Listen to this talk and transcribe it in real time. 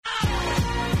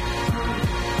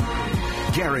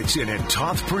Garrettson and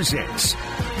Toth presents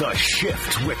The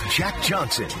Shift with Jack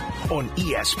Johnson on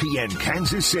ESPN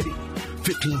Kansas City,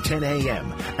 1510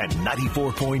 AM and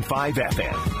 94.5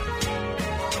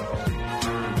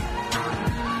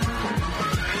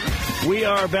 FM. We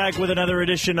are back with another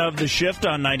edition of The Shift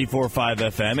on 94.5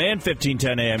 FM and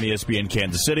 1510 AM ESPN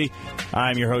Kansas City.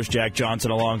 I'm your host, Jack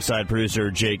Johnson, alongside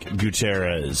producer Jake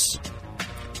Gutierrez.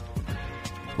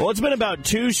 Well, it's been about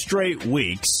 2 straight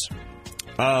weeks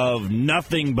of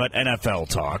nothing but NFL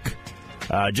talk.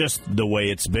 Just the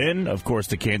way it's been. Of course,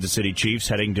 the Kansas City Chiefs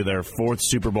heading to their 4th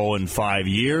Super Bowl in 5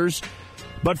 years.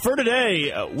 But for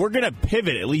today, we're going to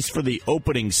pivot, at least for the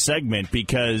opening segment,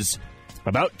 because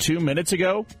about 2 minutes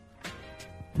ago,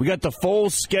 we got the full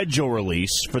schedule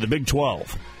release for the Big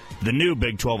 12. The new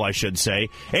Big 12, I should say.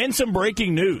 And some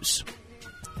breaking news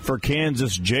for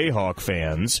Kansas Jayhawk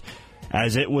fans,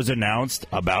 as it was announced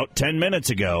about 10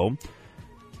 minutes ago.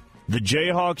 The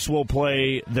Jayhawks will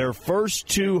play their first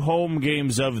 2 home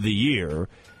games of the year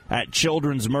at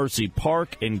Children's Mercy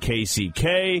Park in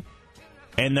KCK,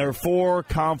 and their 4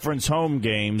 conference home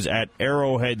games at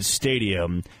Arrowhead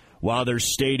Stadium, while their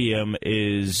stadium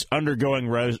is undergoing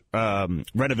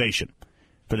renovation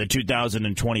for the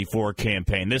 2024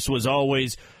 campaign. This was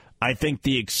always, I think,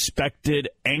 the expected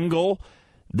angle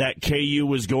that KU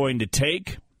was going to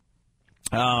take.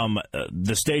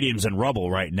 The stadium's in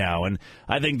rubble right now, and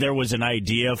I think there was an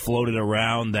idea floated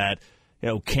around that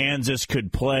Kansas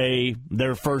could play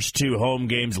their first 2 home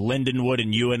games, Lindenwood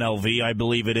and UNLV, I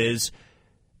believe it is,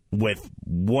 with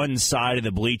one side of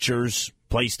the bleachers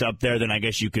placed up there. Then I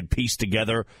guess you could piece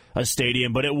together a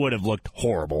stadium, but it would have looked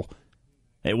horrible.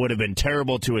 It would have been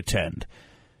terrible to attend.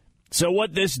 So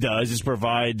what this does is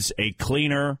provides a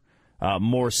cleaner,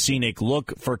 more scenic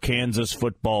look for Kansas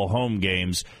football home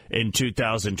games in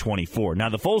 2024. Now,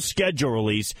 the full schedule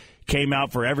release came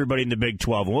out for everybody in the Big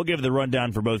 12, and we'll give the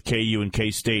rundown for both KU and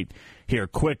K-State here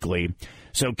quickly.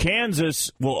 So Kansas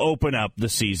will open up the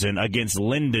season against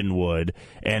Lindenwood,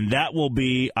 and that will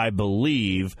be, I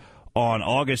believe, on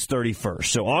August 31st.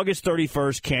 So August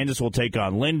 31st, Kansas will take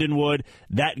on Lindenwood.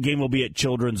 That game will be at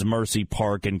Children's Mercy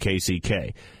Park in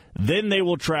KCK. Then they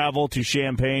will travel to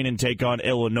Champaign and take on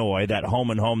Illinois. That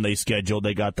home they scheduled.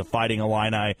 They got the Fighting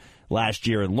Illini last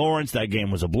year in Lawrence. That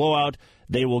game was a blowout.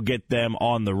 They will get them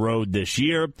on the road this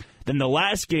year. Then the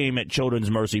last game at Children's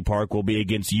Mercy Park will be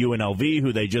against UNLV,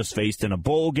 who they just faced in a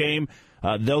bowl game.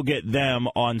 They'll get them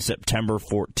on September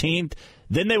 14th.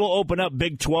 Then they will open up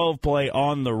Big 12 play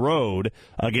on the road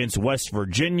against West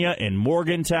Virginia in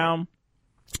Morgantown.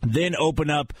 Then open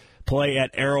up play at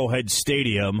Arrowhead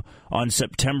Stadium on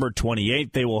September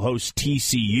 28th. They will host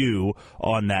TCU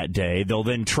on that day. They'll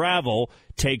then travel,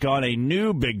 take on a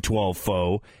new Big 12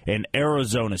 foe in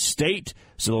Arizona State.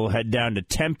 So they'll head down to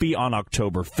Tempe on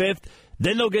October 5th.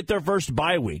 Then they'll get their first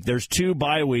bye week. There's 2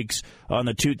 bye weeks on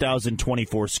the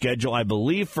 2024 schedule, I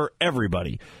believe, for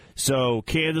everybody. So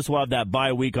Kansas will have that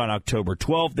bye week on October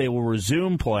 12th. They will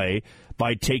resume play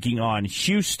by taking on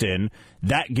Houston.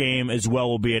 That game as well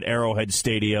will be at Arrowhead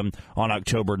Stadium on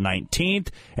October 19th.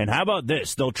 And how about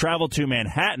this? They'll travel to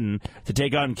Manhattan to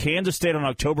take on Kansas State on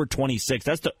October 26th.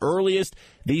 That's the earliest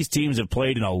these teams have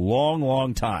played in a long,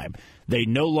 long time. They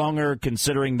no longer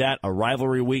considering that a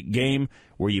rivalry week game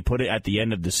where you put it at the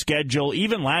end of the schedule.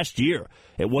 Even last year,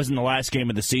 it wasn't the last game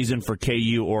of the season for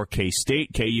KU or K-State.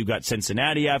 KU got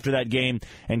Cincinnati after that game,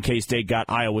 and K-State got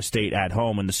Iowa State at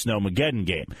home in the Snowmageddon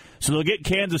game. So they'll get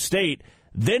Kansas State,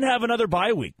 then have another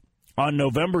bye week on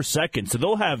November 2nd. So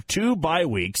they'll have 2 bye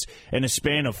weeks in a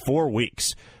span of 4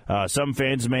 weeks. Some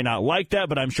fans may not like that,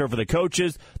 but I'm sure for the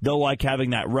coaches, they'll like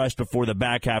having that rest before the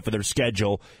back half of their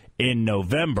schedule in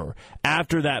November.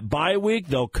 After that bye week,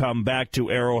 they'll come back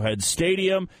to Arrowhead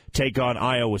Stadium, take on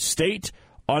Iowa State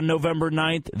on November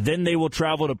 9th. Then they will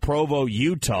travel to Provo,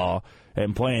 Utah,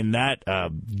 and play in that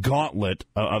gauntlet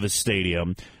of a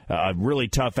stadium. A really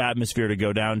tough atmosphere to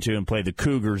go down to and play the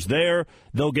Cougars there.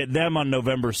 They'll get them on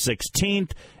November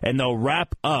 16th, and they'll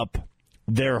wrap up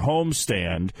their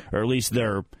homestand, or at least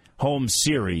their home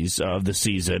series of the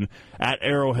season, at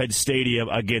Arrowhead Stadium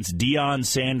against Deion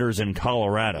Sanders in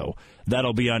Colorado.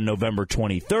 That'll be on November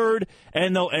 23rd,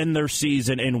 and they'll end their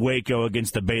season in Waco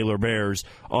against the Baylor Bears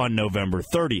on November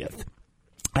 30th.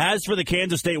 As for the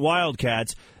Kansas State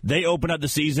Wildcats, they open up the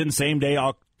season same day,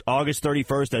 August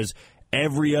 31st, as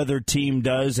every other team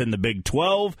does in the Big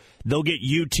 12. They'll get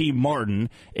UT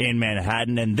Martin in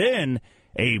Manhattan, and then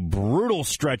a brutal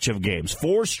stretch of games,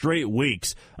 4 straight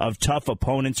weeks of tough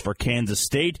opponents for Kansas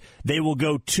State. They will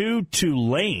go to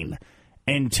Tulane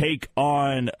and take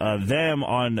on them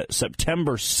on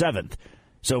September 7th.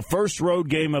 So first road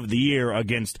game of the year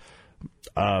against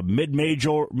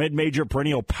mid-major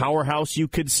perennial powerhouse, you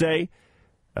could say.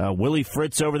 Willie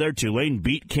Fritz over there. Tulane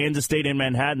beat Kansas State in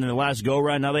Manhattan in the last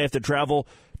go-round. Now they have to travel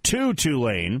to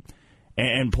Tulane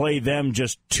and play them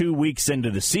just 2 weeks into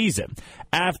the season.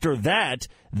 After that,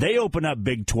 they open up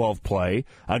Big 12 play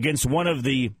against one of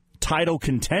the title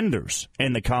contenders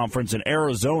in the conference in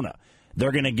Arizona.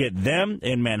 They're going to get them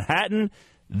in Manhattan.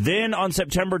 Then on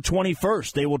September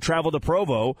 21st, they will travel to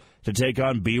Provo to take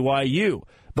on BYU.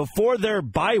 Before their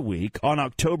bye week on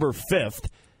October 5th,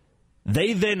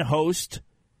 they then host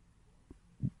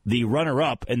the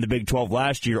runner-up in the Big 12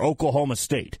 last year, Oklahoma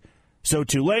State. So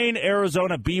Tulane,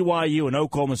 Arizona, BYU, and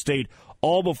Oklahoma State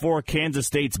all before Kansas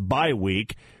State's bye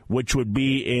week, which would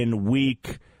be in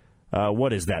week,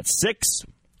 6?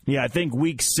 Yeah, I think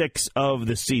week 6 of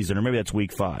the season, or maybe that's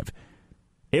week 5.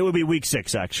 It would be week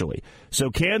 6, actually. So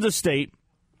Kansas State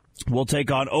will take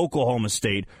on Oklahoma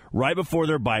State right before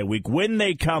their bye week. When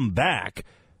they come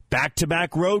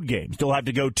back-to-back road games. They'll have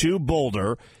to go to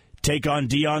Boulder, take on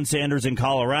Deion Sanders in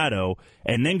Colorado,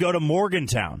 and then go to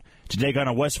Morgantown to take on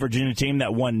a West Virginia team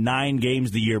that won 9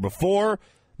 games the year before.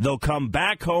 They'll come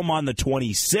back home on the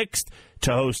 26th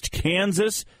to host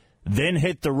Kansas, then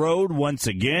hit the road once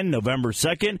again. November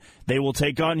 2nd, they will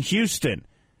take on Houston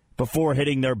before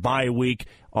hitting their bye week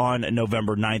on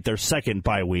November 9th, their second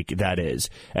bye week, that is.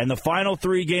 And the final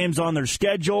 3 games on their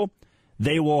schedule,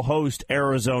 they will host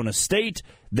Arizona State,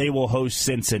 they will host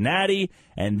Cincinnati,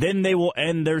 and then they will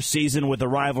end their season with a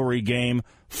rivalry game,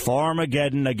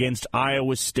 Farmageddon against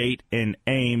Iowa State in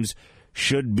Ames.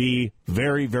 Should be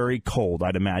very, very cold,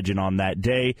 I'd imagine, on that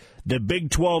day. The Big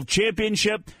 12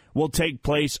 championship will take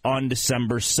place on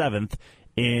December 7th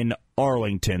in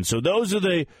Arlington. So those are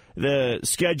the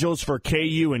schedules for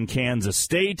KU and Kansas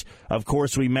State. Of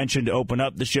course, we mentioned to open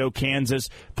up the show, Kansas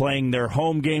playing their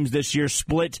home games this year,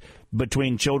 split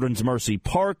between Children's Mercy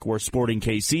Park, where Sporting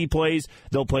KC plays.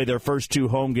 They'll play their first 2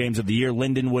 home games of the year,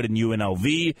 Lindenwood and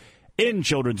UNLV, in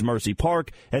Children's Mercy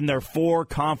Park. And their 4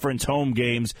 conference home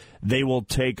games, they will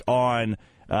take on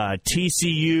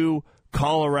TCU,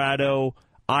 Colorado,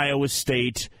 Iowa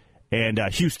State, and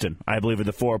Houston, I believe, are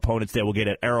the 4 opponents they will get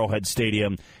at Arrowhead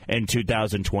Stadium in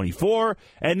 2024.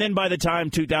 And then by the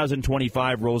time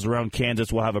 2025 rolls around,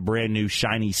 Kansas will have a brand new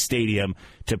shiny stadium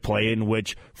to play in,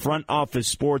 which Front Office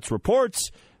Sports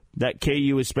reports that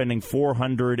KU is spending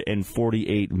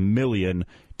 $448 million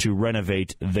to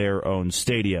renovate their own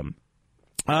stadium.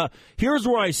 Here's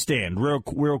where I stand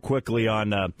real quickly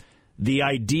on the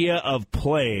idea of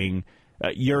playing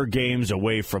your games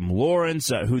away from Lawrence,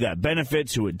 who that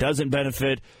benefits, who it doesn't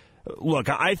benefit. Look,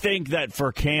 I think that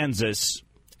for Kansas,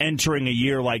 entering a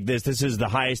year like this is the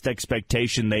highest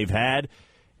expectation they've had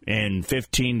in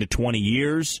 15 to 20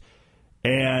 years,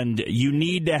 and you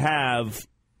need to have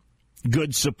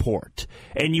good support.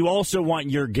 And you also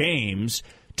want your games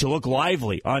to look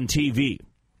lively on TV.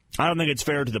 I don't think it's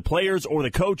fair to the players or the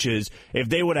coaches if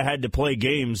they would have had to play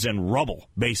games in rubble,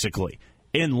 basically,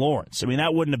 in Lawrence. I mean,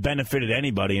 that wouldn't have benefited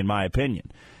anybody, in my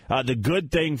opinion. The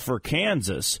good thing for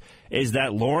Kansas is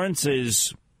that Lawrence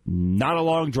is not a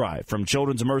long drive from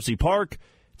Children's Mercy Park.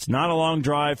 It's not a long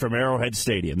drive from Arrowhead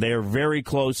Stadium. They are very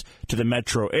close to the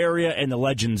metro area and the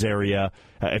Legends area,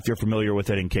 if you're familiar with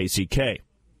it in KCK.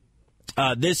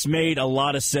 This made a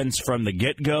lot of sense from the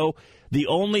get-go. The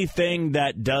only thing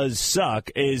that does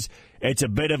suck is it's a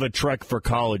bit of a trek for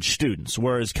college students,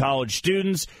 whereas college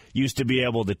students used to be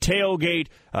able to tailgate,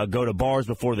 go to bars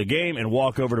before the game, and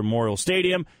walk over to Memorial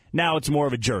Stadium. Now it's more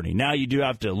of a journey. Now you do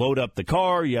have to load up the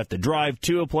car. You have to drive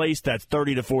to a place that's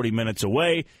 30 to 40 minutes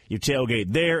away. You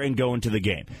tailgate there and go into the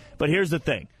game. But here's the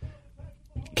thing.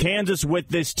 Kansas with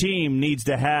this team needs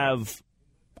to have,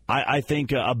 I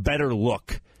think, a better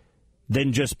look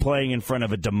than just playing in front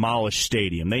of a demolished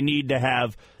stadium. They need to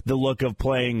have the look of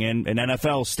playing in an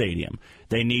NFL stadium.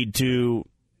 They need to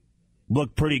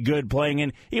look pretty good playing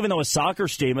in, even though a soccer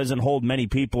stadium doesn't hold many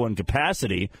people in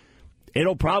capacity,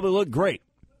 it'll probably look great.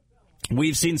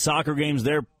 We've seen soccer games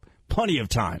there plenty of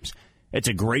times. It's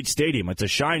a great stadium. It's a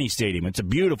shiny stadium. It's a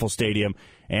beautiful stadium.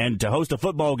 And to host a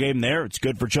football game there, it's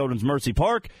good for Children's Mercy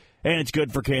Park, and it's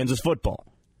good for Kansas football.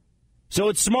 So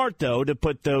it's smart, though, to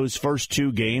put those first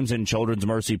 2 games in Children's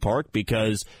Mercy Park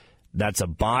because that's a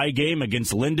bye game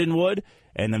against Lindenwood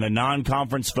and then a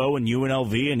non-conference foe in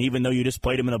UNLV. And even though you just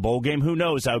played them in a bowl game, who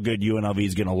knows how good UNLV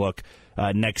is going to look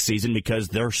next season because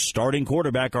their starting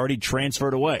quarterback already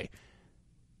transferred away.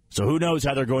 So who knows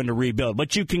how they're going to rebuild.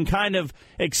 But you can kind of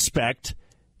expect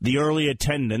the early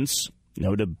attendance,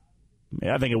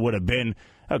 I think it would have been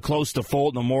close to full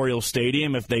at Memorial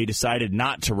Stadium if they decided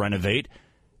not to renovate.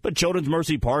 But Children's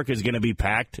Mercy Park is going to be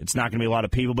packed. It's not going to be a lot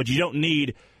of people, but you don't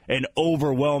need an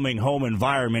overwhelming home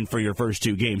environment for your first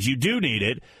two games. You do need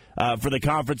it for the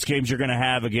conference games you're going to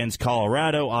have against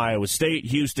Colorado, Iowa State,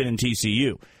 Houston, and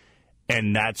TCU.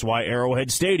 And that's why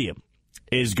Arrowhead Stadium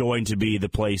is going to be the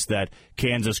place that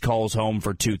Kansas calls home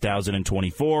for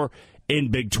 2024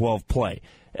 in Big 12 play.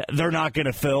 They're not going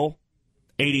to fill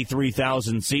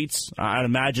 83,000 seats. I'd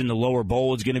imagine the lower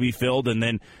bowl is going to be filled, and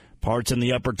then parts in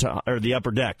the upper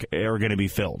deck are going to be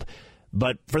filled.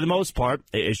 But for the most part,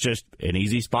 it's just an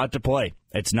easy spot to play.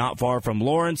 It's not far from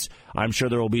Lawrence. I'm sure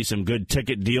there will be some good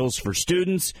ticket deals for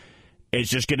students. It's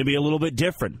just going to be a little bit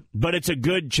different. But it's a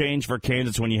good change for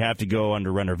Kansas when you have to go under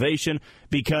renovation,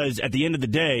 because at the end of the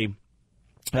day,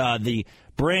 the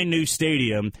brand-new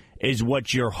stadium is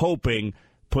what you're hoping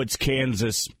puts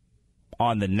Kansas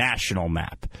on the national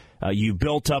map. You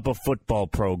built up a football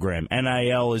program.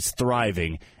 NIL is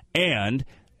thriving. And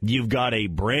you've got a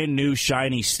brand-new,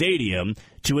 shiny stadium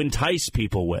to entice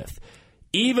people with.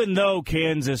 Even though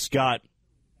Kansas got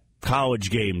College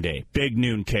game day, big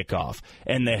noon kickoff,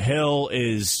 and the hill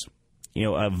is,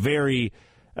 a very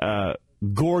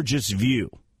gorgeous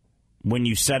view when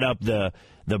you set up the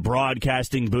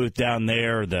broadcasting booth down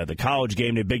there, the college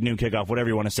game day, big noon kickoff, whatever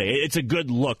you want to say. It's a good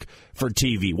look for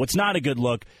TV. What's not a good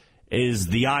look is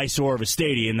the eyesore of a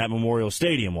stadium that Memorial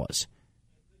Stadium was.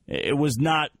 It was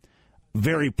not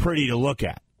very pretty to look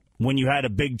at when you had a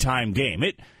big-time game.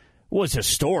 It was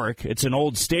historic. It's an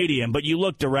old stadium, but you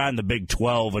looked around the Big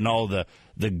 12 and all the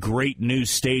great new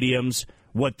stadiums,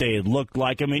 what they had looked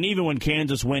like. I mean, even when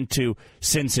Kansas went to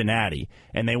Cincinnati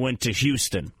and they went to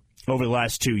Houston over the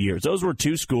last 2 years, those were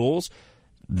two schools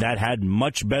that had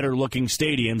much better-looking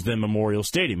stadiums than Memorial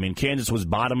Stadium. I mean, Kansas was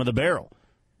bottom of the barrel.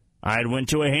 I went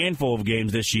to a handful of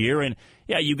games this year, and,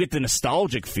 yeah, you get the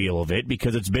nostalgic feel of it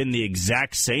because it's been the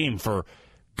exact same for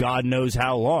God knows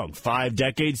how long. 5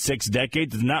 decades, 6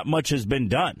 decades, not much has been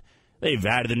done. They've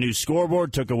added a new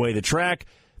scoreboard, took away the track.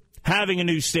 Having a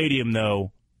new stadium,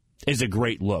 though, is a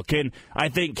great look. And I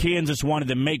think Kansas wanted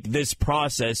to make this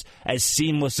process as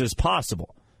seamless as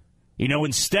possible.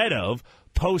 Instead of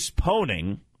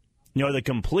postponing, the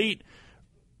complete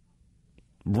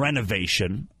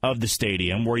renovation of the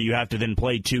stadium where you have to then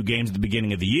play 2 games at the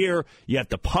beginning of the year. You have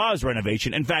to pause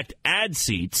renovation. In fact, add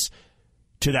seats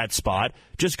to that spot.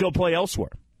 Just go play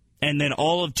elsewhere. And then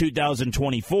all of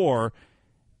 2024,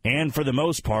 and for the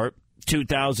most part,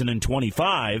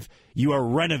 2025, you are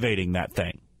renovating that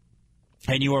thing.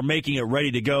 And you are making it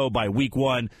ready to go by week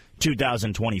 1,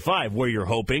 2025, where you're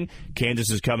hoping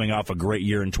Kansas is coming off a great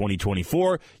year in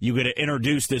 2024. You get to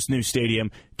introduce this new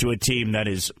stadium to a team that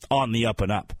is on the up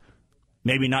and up.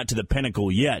 Maybe not to the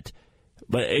pinnacle yet,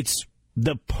 but it's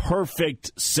the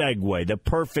perfect segue, the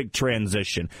perfect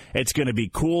transition. It's going to be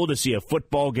cool to see a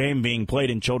football game being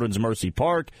played in Children's Mercy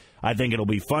Park. I think it'll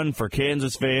be fun for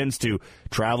Kansas fans to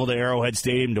travel to Arrowhead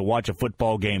Stadium to watch a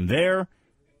football game there.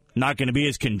 Not going to be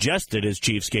as congested as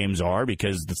Chiefs games are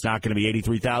because it's not going to be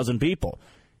 83,000 people.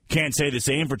 Can't say the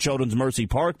same for Children's Mercy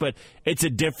Park, but it's a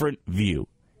different view.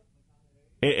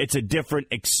 It's a different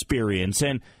experience.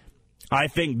 And I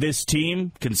think this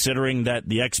team, considering that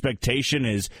the expectation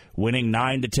is winning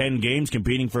 9 to 10 games,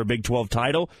 competing for a Big 12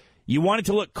 title, you want it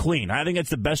to look clean. I think that's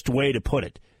the best way to put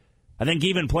it. I think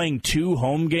even playing 2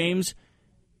 home games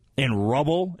in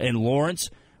rubble in Lawrence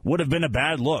would have been a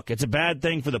bad look. It's a bad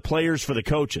thing for the players, for the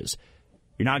coaches.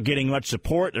 You're not getting much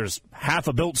support. There's half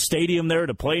a built stadium there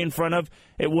to play in front of.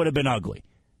 It would have been ugly.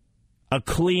 A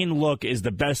clean look is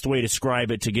the best way to describe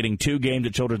it to getting 2 games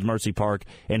at Children's Mercy Park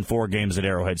and 4 games at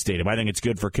Arrowhead Stadium. I think it's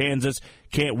good for Kansas.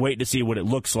 Can't wait to see what it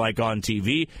looks like on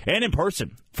TV and in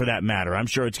person, for that matter. I'm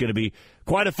sure it's going to be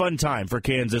quite a fun time for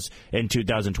Kansas in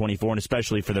 2024, and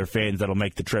especially for their fans that'll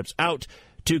make the trips out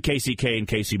to KCK and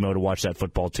KCMO to watch that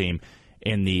football team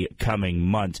in the coming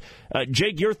months.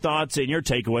 Jake, your thoughts and your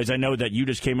takeaways. I know that you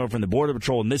just came over from the Border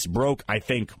Patrol, and this broke, I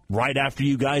think, right after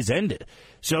you guys ended.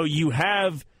 So you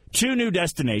have 2 new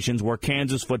destinations where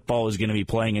Kansas football is going to be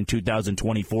playing in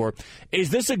 2024. Is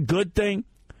this a good thing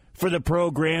for the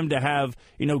program to have,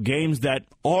 games that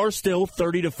are still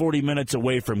 30 to 40 minutes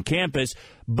away from campus,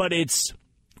 but it's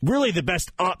really the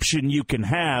best option you can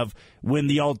have when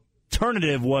the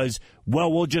alternative was,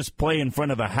 well, we'll just play in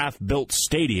front of a half-built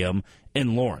stadium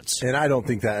in Lawrence? And I don't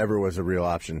think that ever was a real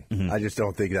option. I just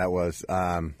don't think that was.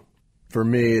 For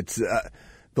me, it's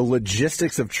the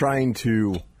logistics of trying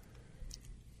to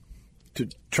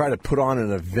try to put on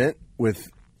an event with,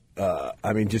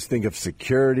 just think of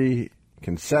security,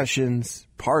 concessions,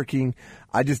 parking.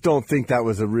 I just don't think that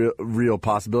was a real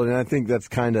possibility. And I think that's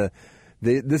kind of,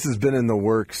 this has been in the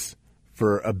works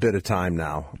for a bit of time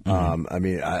now.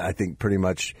 I think pretty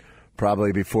much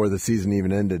probably before the season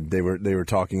even ended, they were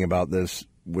talking about this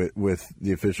with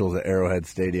the officials at Arrowhead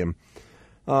Stadium.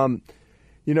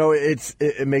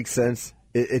 It makes sense.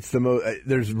 It's the most.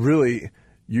 There's really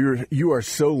you are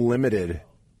so limited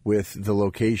with the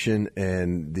location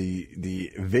and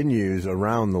the venues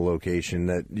around the location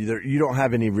that you don't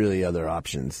have any really other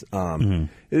options. It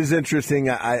is interesting.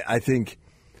 I think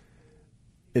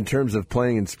in terms of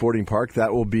playing in Sporting Park,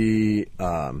 that'll be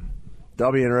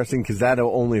interesting because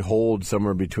that'll only hold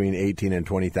somewhere between 18 and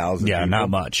 20,000. Yeah, people. Not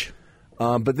much.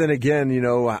 But then again,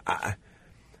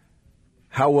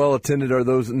 how well attended are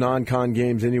those non-con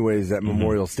games anyways at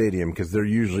Memorial Stadium? Because they're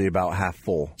usually about half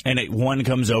full. And one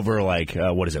comes over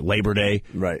Labor Day?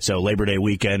 Right. So Labor Day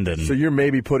weekend. So you're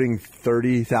maybe putting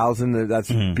 30,000, that's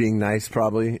being nice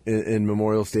probably, in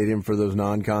Memorial Stadium for those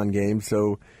non-con games.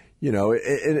 So,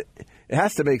 it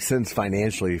has to make sense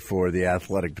financially for the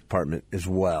athletic department as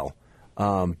well.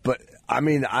 But,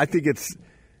 I think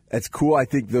it's cool. I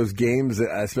think those games,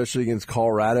 especially against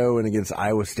Colorado and against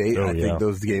Iowa State, I think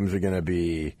those games are going to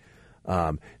be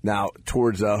now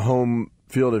towards a home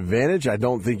field advantage. I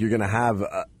don't think you're going to have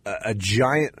a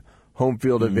giant home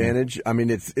field advantage.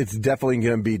 It's definitely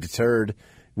going to be deterred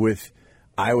with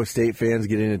Iowa State fans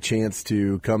getting a chance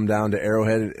to come down to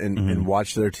Arrowhead and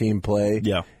watch their team play.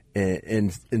 Yeah.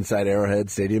 Inside Arrowhead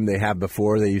Stadium. They have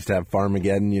before. They used to have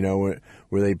Farmageddon,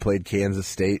 where they played Kansas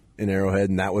State in Arrowhead,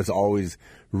 and that was always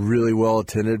really well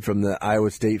attended from the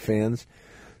Iowa State fans.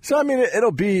 So,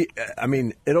 it'll be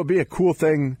a cool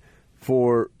thing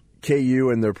for KU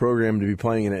and their program to be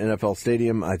playing in an NFL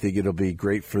stadium. I think it'll be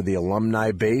great for the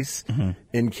alumni base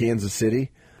in Kansas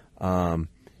City.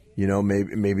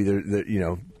 Maybe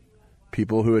they're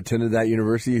people who attended that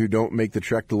university who don't make the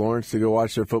trek to Lawrence to go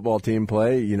watch their football team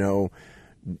play.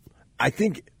 I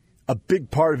think a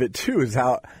big part of it too is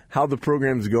how the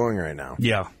program's going right now.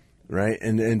 Yeah. Right.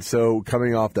 And so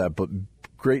coming off that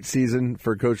great season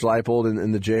for Coach Leipold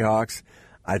and the Jayhawks,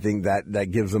 I think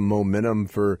that gives them momentum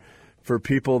for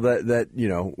people that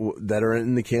are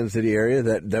in the Kansas City area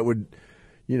that would,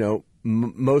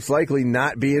 most likely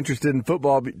not be interested in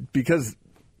football because,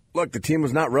 look, the team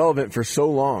was not relevant for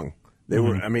so long. They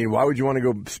were. Why would you want to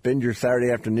go spend your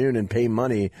Saturday afternoon and pay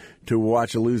money to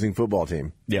watch a losing football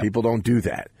team? Yeah. People don't do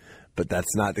that, but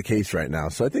that's not the case right now.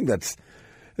 So I think it's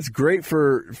great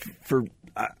for.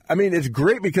 It's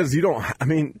great because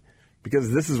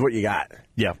because this is what you got.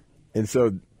 Yeah, and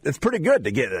so it's pretty good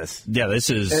to get this. Yeah, this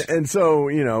is. And so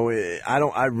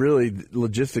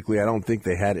logistically, I don't think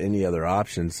they had any other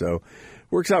options. So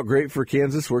works out great for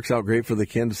Kansas. Works out great for the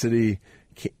Kansas City.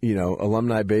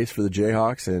 Alumni base for the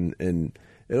Jayhawks, and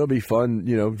it'll be fun,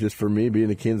 just for me being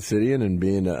a Kansas Cityan and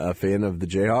being a fan of the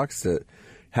Jayhawks to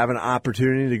have an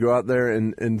opportunity to go out there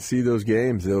and see those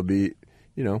games. It'll be,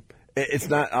 it's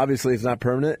not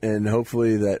permanent, and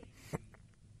hopefully that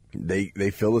they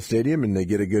fill the stadium and they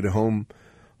get a good home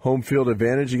field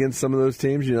advantage against some of those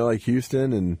teams, like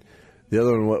Houston and the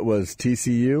other one. What was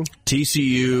TCU,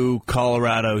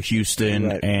 Colorado, Houston,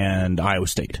 right. And Iowa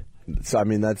State. So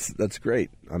that's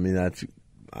great. I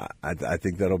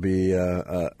think that'll be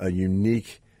a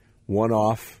unique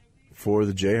one-off for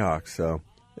the Jayhawks. So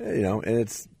and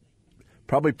it's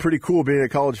probably pretty cool being a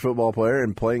college football player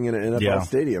and playing in an NFL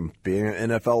stadium, being in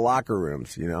NFL locker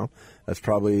rooms. That's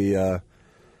probably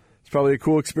it's probably a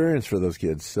cool experience for those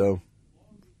kids. So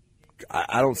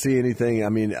I don't see anything.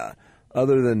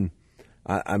 Other than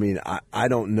I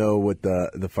don't know what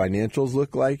the financials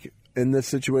look like in this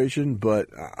situation, but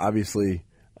obviously,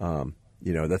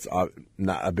 that's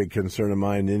not a big concern of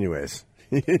mine anyways,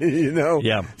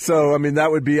 Yeah. So,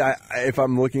 that would be, if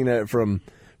I'm looking at it from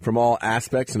all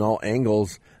aspects and all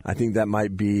angles, I think that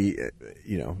might be,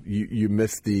 you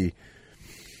miss the,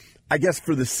 I guess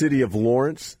for the city of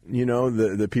Lawrence,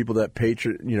 the people that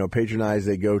patronize,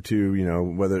 they go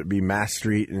to, whether it be Mass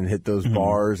Street and hit those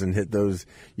bars and hit those,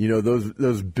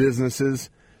 those businesses,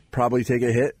 probably take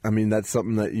a hit. That's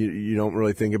something that you don't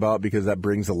really think about because that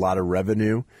brings a lot of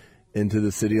revenue into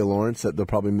the city of Lawrence that they'll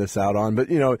probably miss out on. But,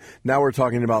 now we're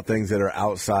talking about things that are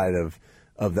outside of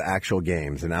the actual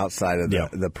games and outside of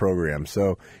the program.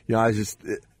 So,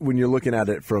 when you're looking at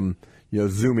it from,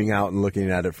 zooming out and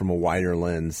looking at it from a wider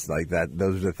lens like that,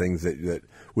 those are the things that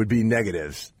would be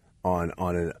negatives on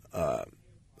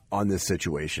this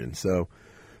situation. So,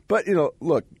 but,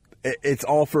 look, it's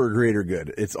all for a greater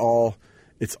good. It's all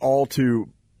to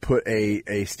put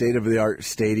a state-of-the-art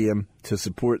stadium to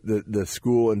support the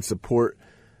school and support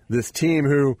this team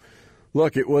who,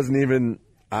 look, it wasn't even,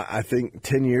 I think,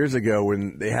 10 years ago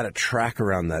when they had a track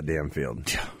around that damn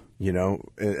field.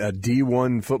 A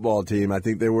D1 football team. I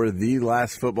think they were the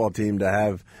last football team to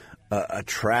have a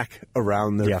track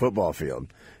around their football field.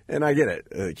 And I get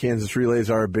it. Kansas relays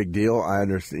are a big deal. I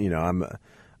understand. You know,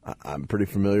 I'm pretty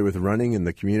familiar with running in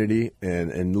the community,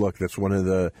 and look, that's one of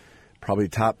the probably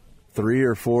top 3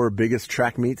 or 4 biggest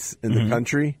track meets in the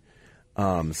country.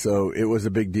 So it was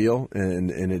a big deal, and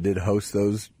it did host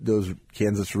those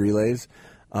Kansas relays.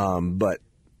 But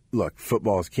look,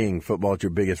 football is king. Football is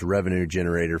your biggest revenue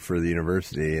generator for the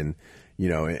university, and you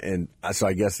know, and so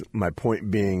I guess my point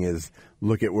being is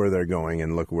look at where they're going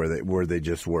and look where they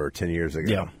just were 10 years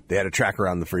ago. Yeah. They had a track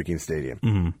around the freaking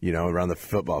stadium, you know, around the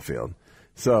football field.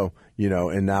 So, you know,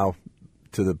 and now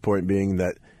to the point being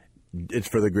that it's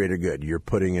for the greater good. You're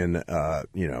putting in,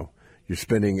 you know, you're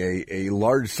spending a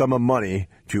large sum of money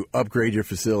to upgrade your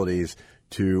facilities,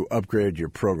 to upgrade your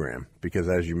program, because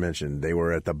as you mentioned, they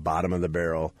were at the bottom of the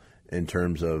barrel in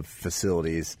terms of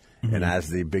facilities. And as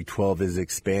the Big 12 is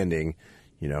expanding,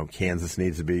 you know, Kansas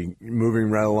needs to be moving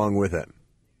right along with it.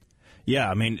 Yeah,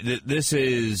 I mean, this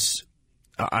is,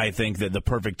 I think, that the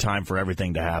perfect time for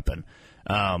everything to happen.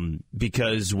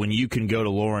 Because when you can go to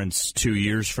Lawrence 2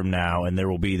 years from now and there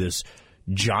will be this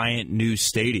giant new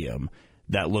stadium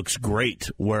that looks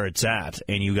great where it's at,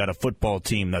 and you got a football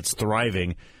team that's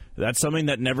thriving, that's something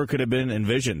that never could have been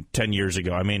envisioned 10 years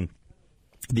ago. I mean,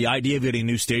 the idea of getting a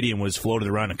new stadium was floated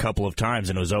around a couple of times,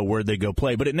 and it was, where'd they go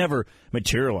play? But it never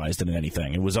materialized into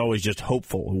anything. It was always just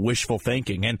hopeful, wishful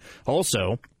thinking. And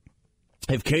also,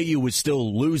 if KU was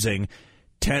still losing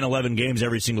 10, 11 games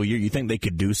every single year, you think they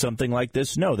could do something like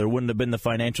this? No, there wouldn't have been the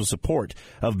financial support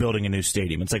of building a new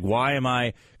stadium. It's like, why am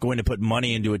I going to put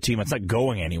money into a team that's not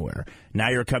going anywhere?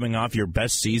 Now you're coming off your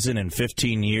best season in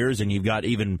 15 years, and you've got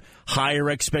even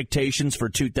higher expectations for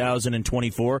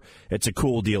 2024. It's a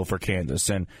cool deal for Kansas.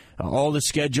 And all the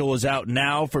schedule is out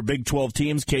now for Big 12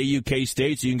 teams, KU,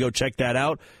 K-State, so you can go check that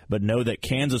out. But know that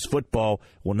Kansas football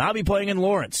will not be playing in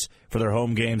Lawrence for their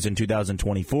home games in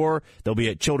 2024. They'll be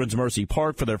at Children's Mercy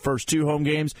Park for their first 2 home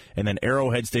games, and then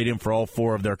Arrowhead Stadium for all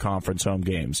 4 of their conference home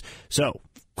games. So,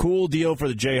 cool deal for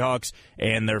the Jayhawks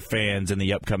and their fans in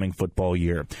the upcoming football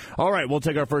year. All right, we'll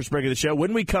take our first break of the show.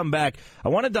 When we come back, I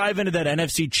want to dive into that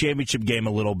NFC Championship game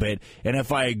a little bit, and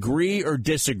if I agree or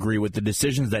disagree with the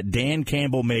decisions that Dan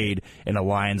Campbell made in a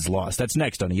Lions loss. That's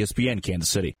next on ESPN Kansas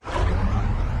City.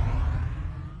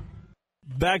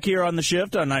 Back here on the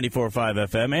shift on 94.5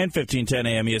 FM and 1510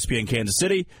 AM ESPN Kansas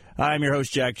City. I'm your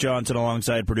host, Jack Johnson,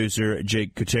 alongside producer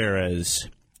Jake Gutierrez.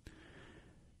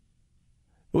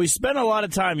 We spent a lot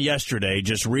of time yesterday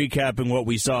just recapping what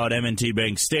we saw at M&T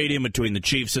Bank Stadium between the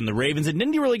Chiefs and the Ravens, and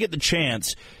didn't really get the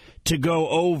chance to go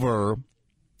over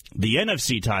the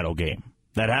NFC title game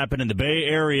that happened in the Bay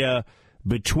Area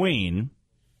between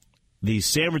the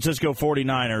San Francisco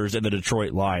 49ers and the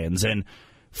Detroit Lions. And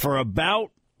for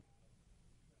about,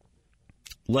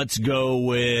 let's go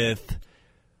with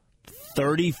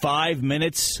 35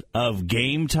 minutes of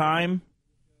game time,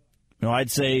 I'd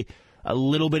say a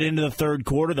little bit into the third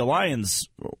quarter, the Lions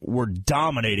were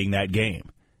dominating that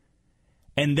game.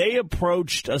 And they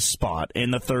approached a spot in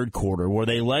the third quarter where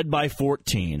they led by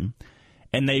 14,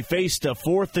 and they faced a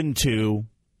 4th and 2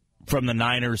 from the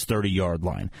Niners' 30-yard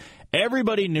line.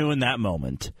 Everybody knew in that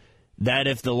moment that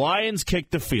if the Lions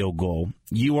kicked the field goal,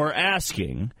 you are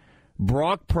asking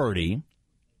Brock Purdy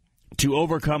to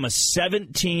overcome a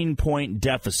 17-point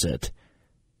deficit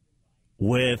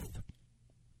with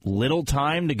little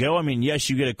time to go. I mean, yes,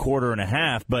 you get a quarter and a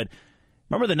half, but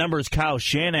remember the numbers Kyle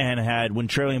Shanahan had when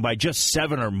trailing by just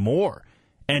 7 or more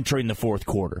entering the fourth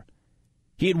quarter.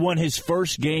 He had won his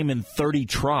first game in 30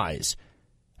 tries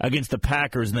against the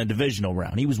Packers in the divisional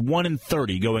round. He was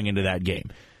 1-30 going into that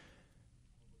game.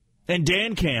 And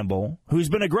Dan Campbell, who's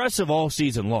been aggressive all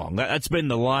season long, that's been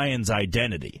the Lions'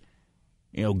 identity.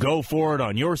 You know, go for it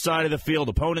on your side of the field,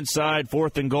 opponent's side,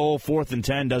 4th and goal, 4th and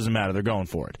 10, doesn't matter. They're going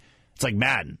for it. It's like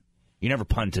Madden. You never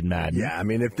punted Madden. Yeah, I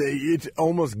mean, it's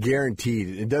almost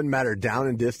guaranteed. It doesn't matter down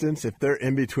in distance. If they're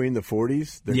in between the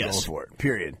 40s, they're going for it,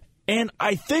 period. And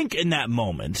I think in that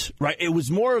moment, right, it was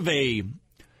more of a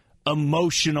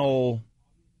emotional,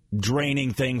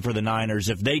 draining thing for the Niners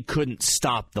if they couldn't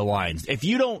stop the Lions. If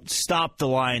you don't stop the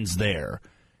Lions there,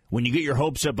 when you get your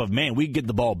hopes up of, man, we get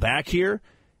the ball back here,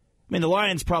 I mean, the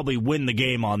Lions probably win the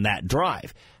game on that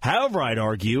drive. However, I'd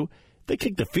argue they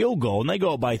kick the field goal and they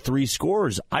go up by 3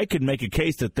 scores. I could make a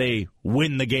case that they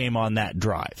win the game on that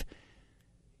drive.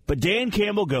 But Dan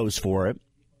Campbell goes for it.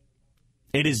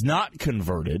 It is not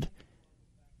converted.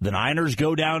 The Niners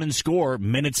go down and score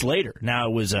minutes later. Now,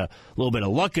 it was a little bit of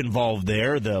luck involved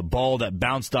there. The ball that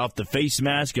bounced off the face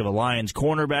mask of a Lions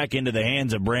cornerback into the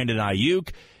hands of Brandon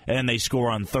Ayuk, and they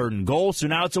score on 3rd and goal. So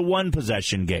now it's a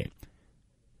 1-possession game.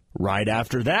 Right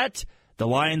after that, the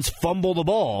Lions fumble the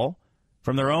ball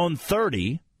from their own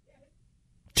 30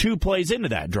 2 plays into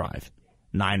that drive.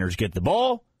 Niners get the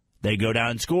ball, they go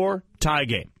down and score, tie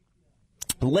game.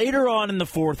 Later on in the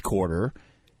fourth quarter,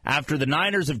 after the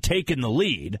Niners have taken the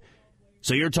lead,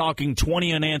 so you're talking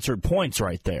 20 unanswered points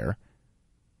right there,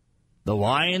 the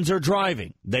Lions are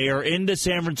driving. They are into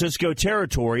San Francisco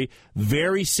territory,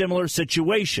 very similar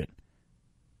situation.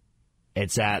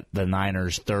 It's at the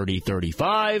Niners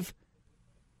 30-35.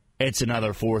 It's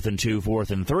another 4th and 2,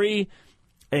 4th and 3,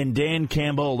 and Dan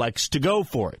Campbell elects to go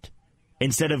for it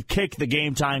instead of kick the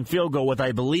game-tying field goal with,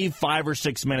 I believe, 5 or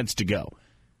 6 minutes to go.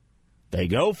 They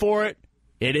go for it.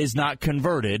 It is not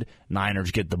converted.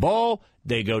 Niners get the ball.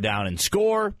 They go down and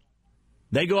score.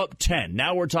 They go up 10.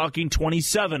 Now we're talking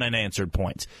 27 unanswered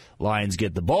points. Lions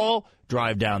get the ball,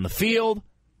 drive down the field.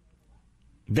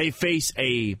 They face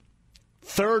a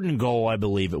 3rd and goal, I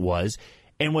believe it was.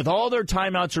 And with all their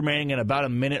timeouts remaining and about a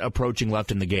minute approaching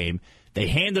left in the game, they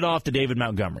hand it off to David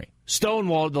Montgomery.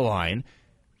 Stonewalled the line.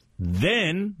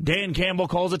 Then Dan Campbell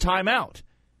calls a timeout.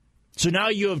 So now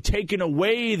you have taken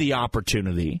away the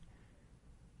opportunity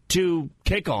to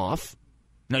kick off.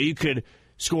 Now you could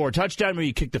score a touchdown or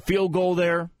you kick the field goal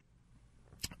there.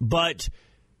 But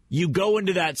you go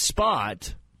into that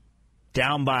spot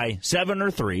down by 7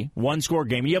 or 3, 1-score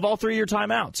game. You have all 3 of your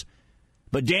timeouts.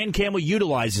 But Dan Campbell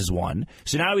utilizes one,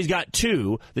 so now he's got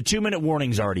 2. The 2-minute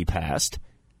warning's already passed.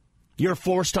 You're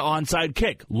forced to onside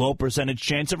kick. Low percentage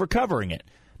chance of recovering it.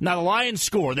 Now the Lions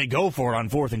score. They go for it on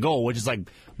 4th and goal, which is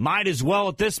like, might as well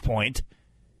at this point.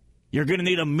 You're going to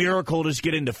need a miracle to just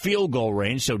get into field goal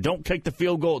range, so don't kick the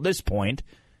field goal at this point.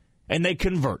 And they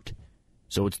convert.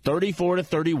 So it's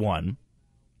 34-31,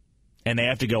 and they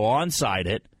have to go onside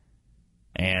it.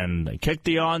 And they kick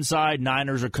the onside,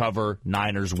 Niners recover,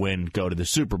 Niners win, go to the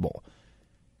Super Bowl.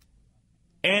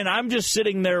 And I'm just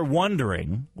sitting there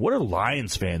wondering, what are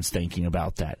Lions fans thinking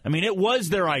about that? I mean, it was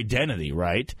their identity,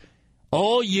 right?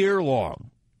 All year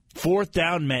long, 4th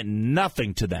down meant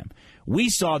nothing to them. We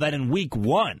saw that in week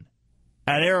 1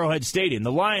 at Arrowhead Stadium.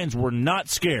 The Lions were not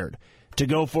scared to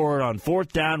go for it on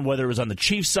 4th down, whether it was on the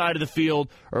Chiefs side of the field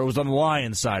or it was on the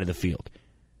Lions side of the field.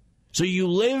 So you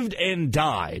lived and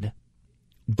died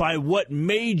by what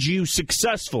made you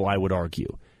successful, I would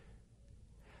argue.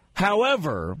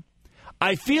 However,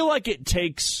 I feel like it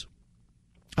takes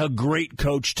a great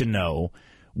coach to know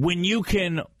when you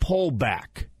can pull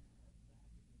back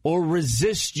or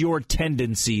resist your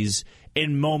tendencies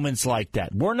in moments like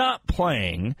that. We're not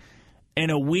playing in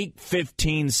a Week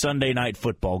 15 Sunday night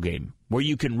football game where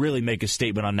you can really make a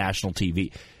statement on national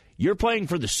TV. You're playing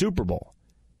for the Super Bowl.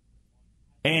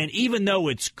 And even though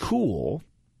it's cool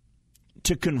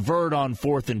to convert on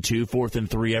 4th and 2, 4th and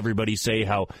 3, everybody say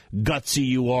how gutsy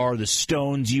you are, the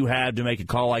stones you have to make a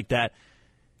call like that.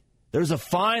 There's a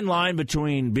fine line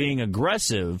between being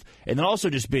aggressive and then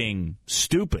also just being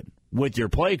stupid with your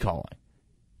play calling,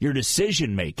 your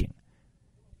decision making.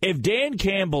 If Dan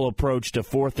Campbell approached a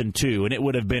 4th and 2 and it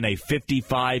would have been a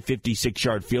 55,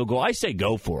 56-yard field goal, I say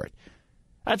go for it.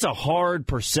 That's a hard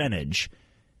percentage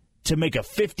to make a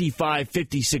 55,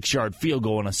 56-yard field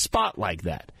goal in a spot like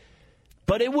that.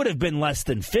 But it would have been less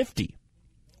than 50.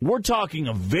 We're talking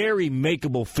a very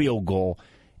makeable field goal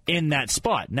in that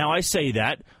spot. Now, I say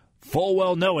that full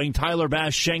well knowing Tyler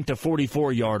Bass shanked a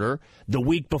 44-yarder the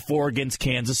week before against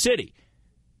Kansas City.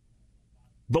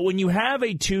 But when you have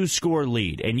a 2-score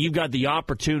lead and you've got the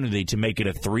opportunity to make it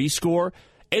a 3-score,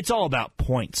 it's all about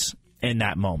points in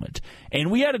that moment.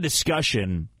 And we had a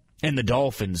discussion in the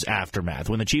Dolphins aftermath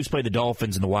when the Chiefs played the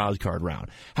Dolphins in the wild card round,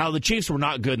 how the Chiefs were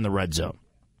not good in the red zone.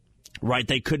 Right,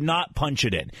 they could not punch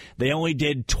it in. They only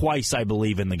did twice, I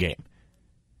believe, in the game.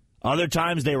 Other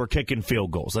times they were kicking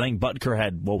field goals. I think Butker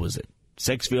had,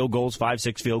 6 field goals, 5,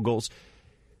 6 field goals.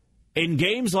 In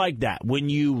games like that, when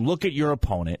you look at your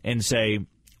opponent and say,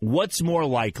 what's more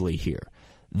likely here?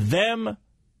 Them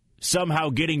somehow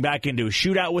getting back into a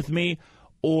shootout with me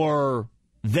or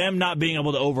them not being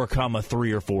able to overcome a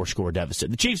 3 or 4 score deficit.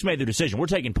 The Chiefs made their decision. We're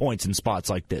taking points in spots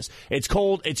like this. It's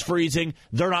cold. It's freezing.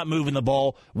 They're not moving the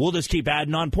ball. We'll just keep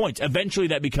adding on points. Eventually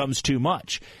that becomes too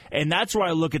much. And that's where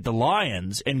I look at the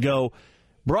Lions and go,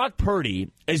 Brock Purdy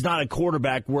is not a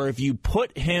quarterback where if you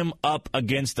put him up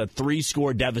against a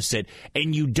 3-score deficit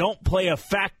and you don't play a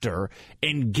factor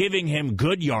in giving him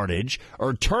good yardage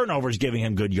or turnovers giving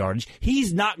him good yardage,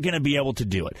 he's not going to be able to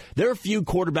do it. There are few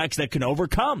quarterbacks that can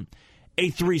overcome a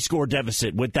 3-score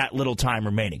deficit with that little time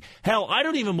remaining. Hell, I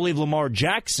don't even believe Lamar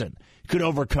Jackson could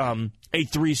overcome a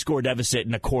 3-score deficit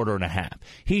in a quarter and a half.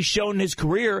 He's shown in his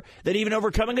career that even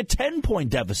overcoming a 10-point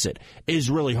deficit is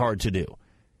really hard to do.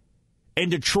 And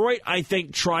Detroit, I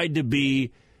think, tried to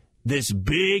be this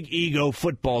big ego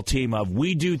football team of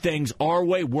we do things our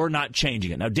way, we're not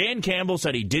changing it. Now, Dan Campbell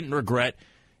said he didn't regret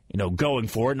going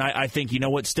for it, and I think,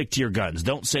 stick to your guns.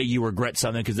 Don't say you regret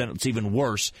something, because then it's even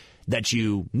worse that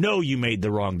you made the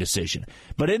wrong decision.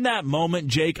 But in that moment,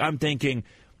 Jake, I'm thinking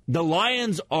the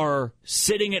Lions are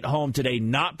sitting at home today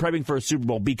not prepping for a Super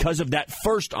Bowl because of that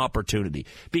first opportunity.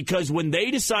 Because when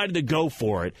they decided to go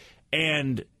for it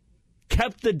and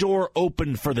kept the door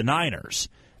open for the Niners,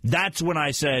 that's when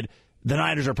I said the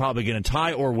Niners are probably going to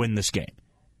tie or win this game.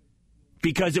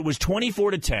 Because it was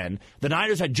 24-10. The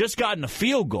Niners had just gotten a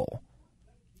field goal,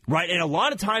 right? And a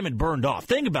lot of time had burned off.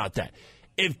 Think about that.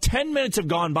 If 10 minutes have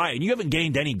gone by and you haven't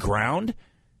gained any ground,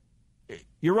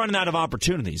 you're running out of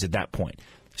opportunities at that point.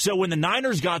 So when the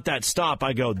Niners got that stop,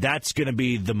 I go, that's going to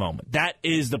be the moment. That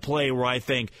is the play where I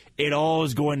think it all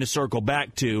is going to circle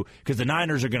back to, because the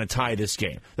Niners are going to tie this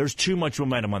game. There's too much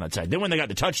momentum on that side. Then when they got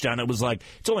the touchdown, it was like,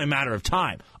 it's only a matter of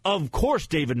time. Of course,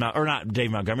 not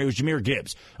Dave Montgomery, it was Jahmyr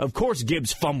Gibbs. Of course,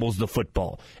 Gibbs fumbles the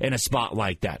football in a spot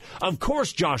like that. Of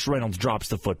course, Josh Reynolds drops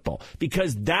the football,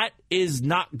 because that is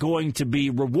not going to be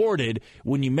rewarded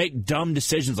when you make dumb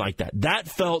decisions like that. That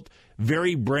felt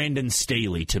very Brandon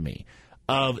Staley to me.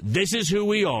 Of this is who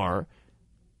we are.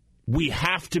 We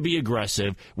have to be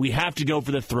aggressive. We have to go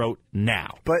for the throat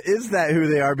now. But is that who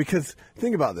they are? Because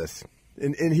think about this.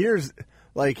 And here's,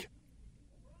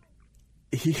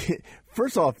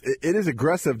 first off, it is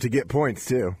aggressive to get points,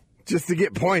 too. Just to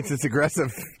get points, it's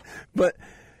aggressive. But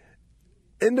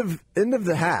end of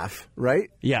the half, right?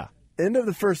 Yeah. End of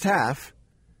the first half,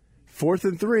 4th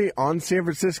and 3 on San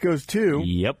Francisco's 2.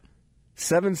 Yep.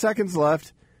 7 seconds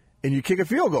left. And you kick a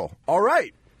field goal. All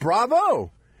right,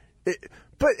 bravo.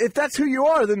 But if that's who you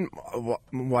are, then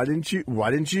why didn't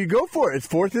you go for it? It's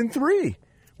 4th and 3.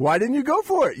 Why didn't you go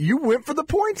for it? You went for the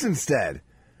points instead,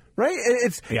 right?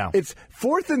 It's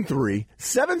 4th and 3,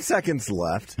 7 seconds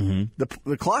left. Mm-hmm.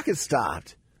 The clock is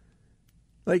stopped.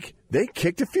 They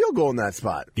kicked a field goal in that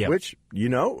spot, which we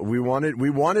wanted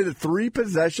a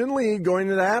 3-possession lead going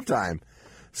into halftime.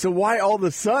 So why all of a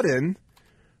sudden,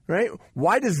 right?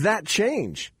 Why does that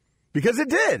change? Because it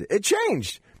did. It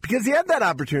changed. Because he had that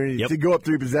opportunity to go up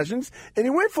 3 possessions, and he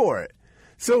went for it.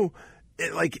 So,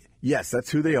 yes, that's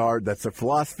who they are. That's their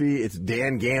philosophy. It's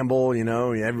Dan Gamble,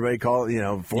 everybody call it,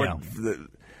 the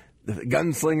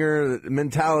gunslinger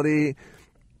mentality.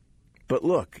 But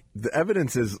look, the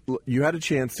evidence is you had a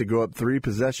chance to go up 3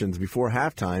 possessions before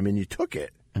halftime, and you took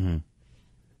it. Mm-hmm.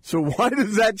 So why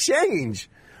does that change?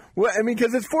 Well, I mean,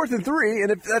 because it's 4th and 3,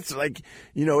 and if that's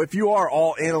if you are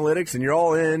all analytics and you're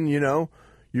all in,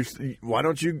 why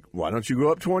don't you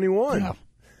go up 21? Yeah.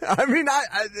 I mean,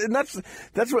 and that's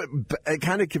what it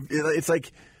kind of, it's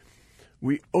like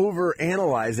we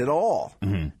overanalyze it all.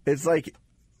 Mm-hmm. It's like,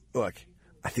 look,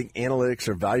 I think analytics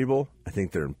are valuable. I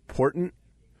think they're important,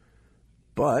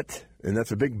 but, and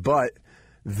that's a big but,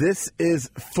 this is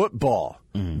football.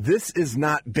 Mm-hmm. This is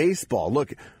not baseball.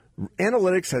 Look,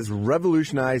 analytics has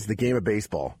revolutionized the game of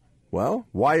baseball. Well,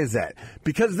 why is that?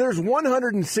 Because there's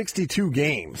 162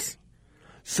 games.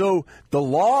 So the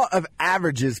law of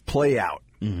averages play out.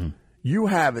 Mm-hmm. You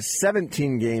have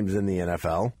 17 games in the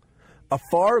NFL, a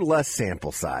far less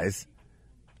sample size.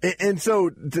 And so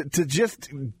to just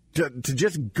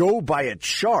go by a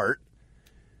chart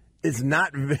is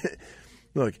not,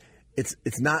 look,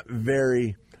 it's not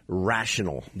very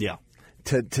rational. Yeah.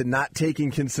 To not take in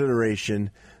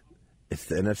consideration, it's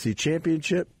the NFC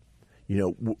Championship.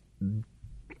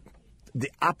 The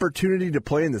opportunity to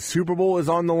play in the Super Bowl is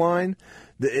on the line.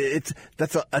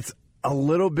 That's a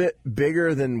little bit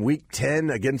bigger than Week 10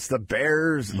 against the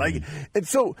Bears. Mm-hmm. And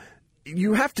so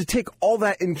you have to take all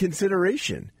that in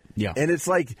consideration. Yeah. And it's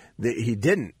like he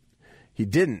didn't.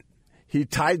 He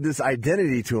tied this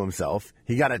identity to himself.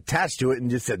 He got attached to it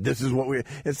and just said, "This is what we."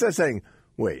 Instead of saying,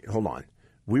 "Wait, hold on,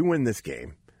 we win this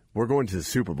game. We're going to the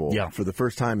Super Bowl for the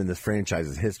first time in this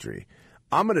franchise's history.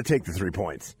 I'm going to take the 3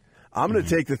 points. I'm going to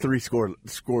take the 3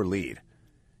 score lead."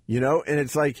 And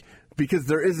it's like, because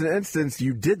there is an instance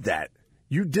you did that.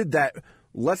 You did that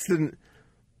less than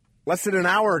an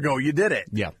hour ago. You did it.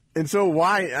 Yeah. And so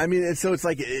why? I mean, so it's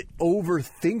like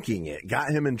overthinking it got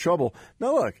him in trouble.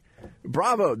 Now look,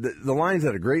 bravo. The Lions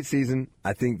had a great season.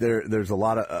 I think there's a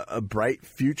lot of a bright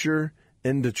future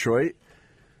in Detroit.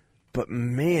 But,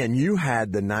 man, you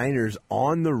had the Niners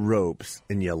on the ropes,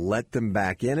 and you let them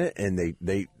back in it, and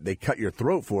they cut your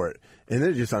throat for it, and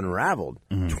then it just unraveled.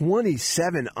 Mm-hmm.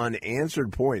 27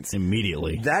 unanswered points.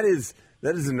 Immediately. That is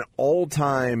an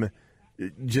all-time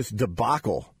just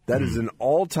debacle. That is an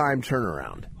all-time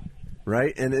turnaround,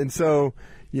 right? And so,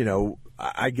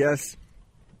 I guess,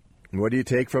 what do you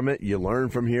take from it? You learn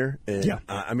from here. And, yeah.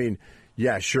 I mean,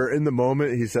 Yeah, sure. In the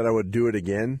moment, he said I would do it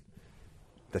again.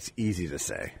 That's easy to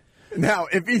say. Now,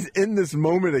 if he's in this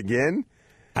moment again,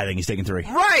 I think he's taking 3.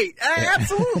 Right.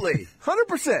 Absolutely.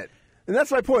 100%. And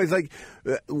that's my point. It's like,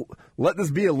 let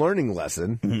this be a learning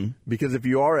lesson, because if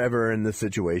you are ever in this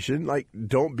situation, like,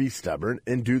 don't be stubborn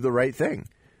and do the right thing,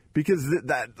 because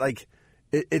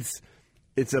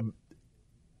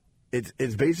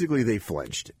it's basically they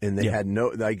flinched and they had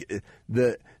no, like,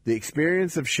 the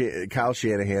experience of Kyle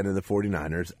Shanahan and the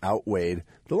 49ers outweighed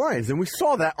the Lions, and we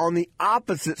saw that on the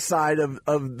opposite side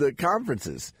of the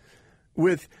conferences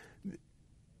with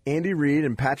Andy Reid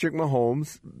and Patrick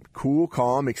Mahomes, cool,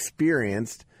 calm,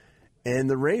 experienced, and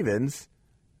the Ravens,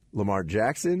 Lamar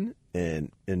Jackson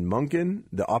and Monken,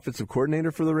 the offensive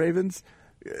coordinator for the Ravens,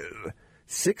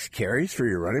 6 carries for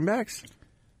your running backs.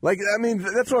 Like, I mean,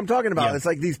 that's what I'm talking about. Yeah. It's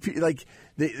like these, like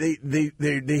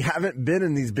they haven't been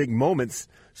in these big moments,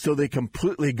 so they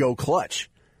completely go clutch.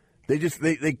 They just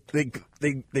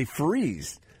they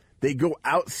freeze. They go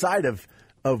outside of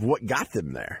what got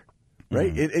them there.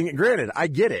 Right? And granted, I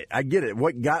get it.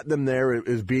 What got them there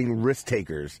is being risk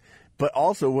takers. But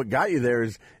also what got you there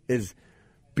is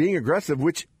being aggressive,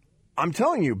 which I'm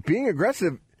telling you, being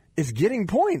aggressive is getting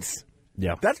points.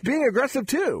 Yeah. That's being aggressive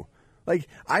too. Like,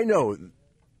 I know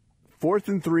 4th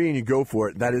and 3 and you go for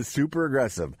it, that is super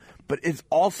aggressive. But it's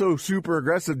also super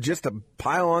aggressive just to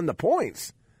pile on the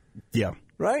points. Yeah.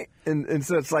 Right? And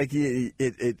so it's like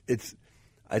it's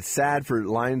sad for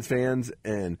Lions fans,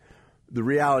 and the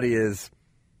reality is,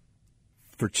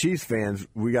 for Chiefs fans,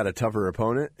 we got a tougher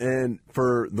opponent, and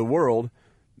for the world,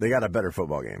 they got a better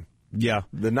football game. Yeah.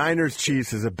 The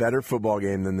Niners-Chiefs is a better football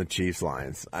game than the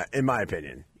Chiefs-Lions, in my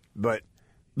opinion. But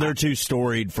they're 2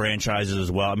 storied franchises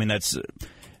as well. I mean,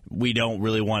 we don't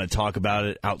really want to talk about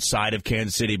it outside of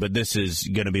Kansas City, but this is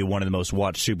going to be one of the most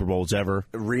watched Super Bowls ever.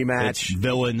 Rematch.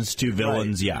 It's 2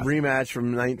 villains, right. Yeah. Rematch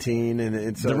from 19.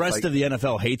 And so the rest of the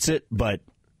NFL hates it, but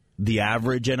the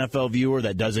average NFL viewer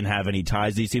that doesn't have any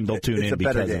ties to these teams, they'll tune in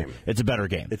because it's a better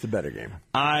game. It's a better game.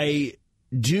 I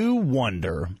do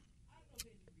wonder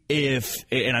if,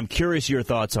 and I'm curious your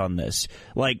thoughts on this,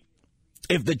 like,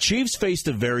 if the Chiefs faced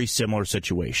a very similar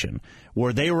situation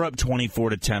where they were up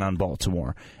 24-10 on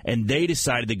Baltimore and they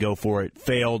decided to go for it,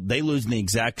 failed, they lose in the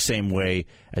exact same way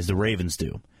as the Ravens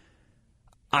do.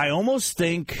 I almost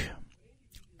think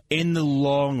in the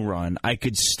long run I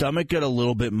could stomach it a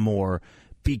little bit more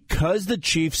because the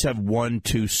Chiefs have won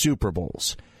 2 Super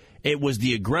Bowls. It was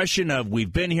the aggression of,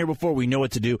 we've been here before, we know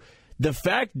what to do. The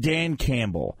fact Dan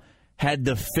Campbell had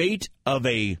the fate of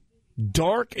a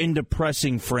dark and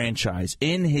depressing franchise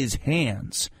in his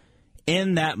hands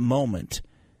in that moment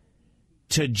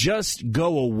to just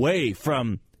go away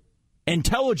from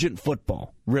intelligent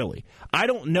football, really. I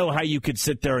don't know how you could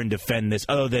sit there and defend this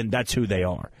other than that's who they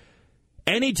are.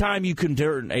 Anytime you can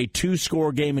turn a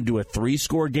 2-score game into a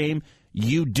 3-score game,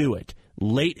 you do it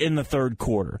late in the 3rd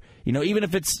quarter. You know, even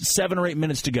if it's 7 or 8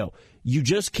 minutes to go, you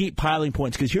just keep piling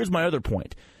points. Because here's my other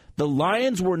point. The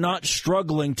Lions were not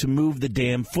struggling to move the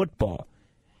damn football.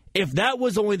 If that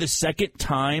was only the 2nd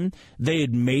time they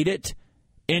had made it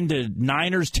into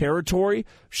Niners territory,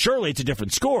 surely it's a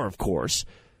different score, of course.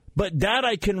 But that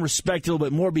I can respect a little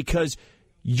bit more because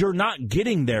you're not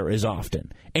getting there as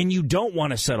often, and you don't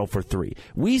want to settle for 3.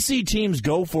 We see teams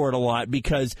go for it a lot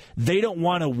because they don't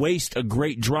want to waste a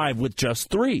great drive with just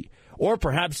 3, or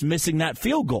perhaps missing that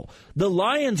field goal. The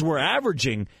Lions were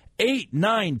averaging 8,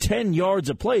 9, 10 yards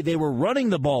a play. They were running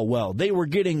the ball well. They were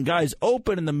getting guys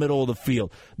open in the middle of the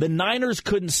field. The Niners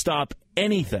couldn't stop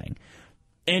anything.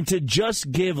 And to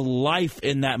just give life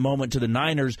in that moment to the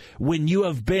Niners when you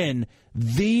have been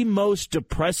the most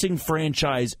depressing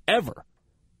franchise ever,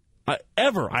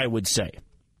 I would say,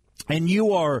 and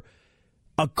you are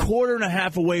a quarter and a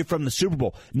half away from the Super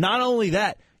Bowl. Not only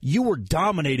that, you were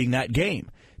dominating that game.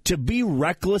 To be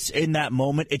reckless in that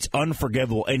moment, it's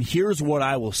unforgivable. And here's what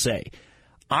I will say.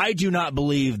 I do not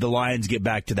believe the Lions get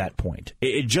back to that point.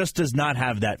 It just does not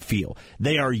have that feel.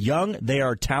 They are young. They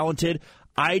are talented.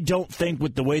 I don't think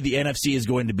with the way the NFC is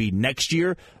going to be next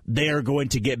year, they are going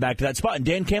to get back to that spot. And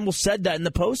Dan Campbell said that in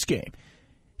the postgame.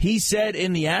 He said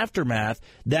in the aftermath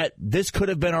that this could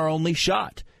have been our only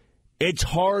shot. It's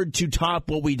hard to top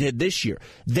what we did this year.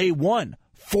 They won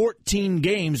 14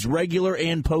 games, regular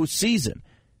and postseason.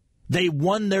 They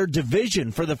won their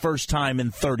division for the first time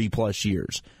in 30-plus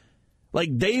years. Like,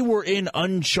 they were in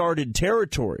uncharted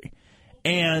territory.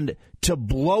 And to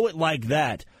blow it like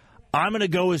that, I'm going to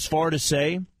go as far to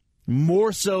say,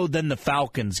 more so than the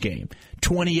Falcons game,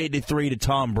 28-3 to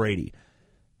Tom Brady.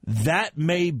 That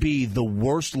may be the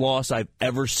worst loss I've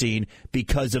ever seen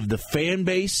because of the fan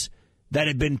base that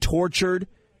had been tortured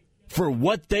for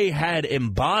what they had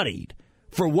embodied,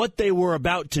 for what they were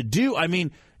about to do. I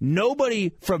mean, nobody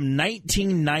from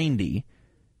 1990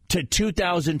 to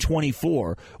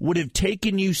 2024 would have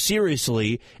taken you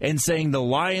seriously and saying the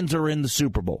Lions are in the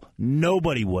Super Bowl.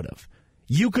 Nobody would have.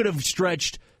 You could have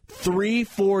stretched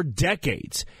 3-4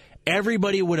 decades.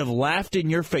 Everybody would have laughed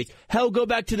in your face. Hell, go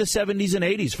back to the 70s and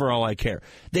 80s for all I care.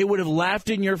 They would have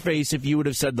laughed in your face if you would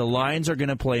have said the Lions are going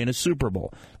to play in a Super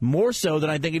Bowl. More so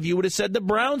than I think if you would have said the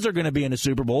Browns are going to be in a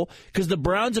Super Bowl, because the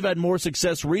Browns have had more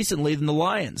success recently than the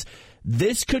Lions.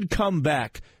 This could come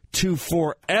back to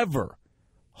forever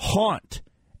haunt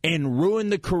and ruin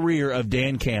the career of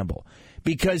Dan Campbell.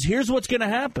 Because here's what's going to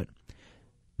happen.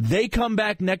 They come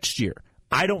back next year.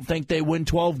 I don't think they win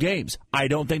 12 games. I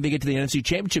don't think they get to the NFC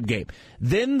Championship game.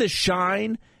 Then the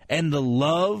shine and the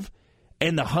love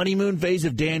and the honeymoon phase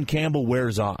of Dan Campbell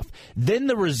wears off. Then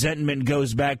the resentment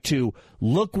goes back to,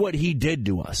 look what he did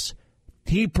to us.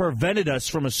 He prevented us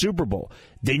from a Super Bowl.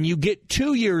 Then you get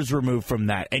 2 years removed from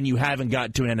that, and you haven't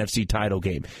got to an NFC title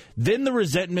game. Then the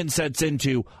resentment sets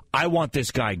into, I want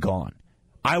this guy gone.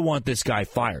 I want this guy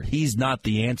fired. He's not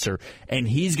the answer, and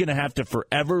he's going to have to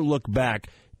forever look back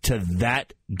to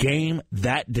that game,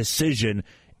 that decision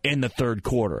in the third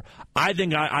quarter. I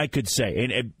think I could say,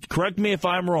 and correct me if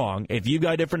I'm wrong, if you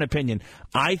got a different opinion,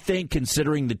 I think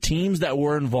considering the teams that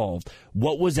were involved,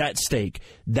 what was at stake,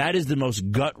 that is the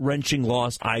most gut-wrenching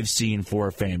loss I've seen for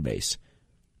a fan base.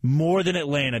 More than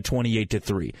Atlanta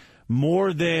 28-3.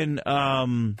 More than,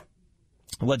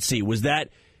 let's see, was that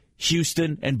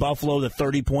Houston and Buffalo, the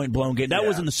 30-point blown game? That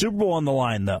was in the Super Bowl on the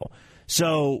line, though.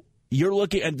 So you're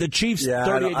looking at the Chiefs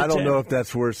 38-10. I don't know if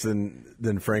that's worse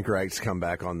than Frank Reich's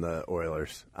comeback on the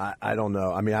Oilers. I don't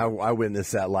know. I mean, I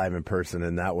witnessed that live in person,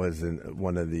 and that was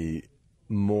one of the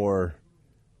more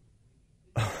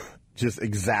just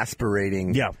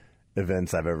exasperating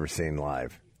events I've ever seen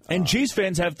live. And Chiefs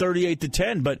fans have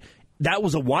 38-10, but that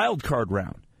was a wild card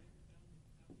round.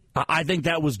 I think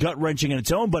that was gut-wrenching in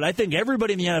its own, but I think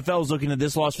everybody in the NFL is looking at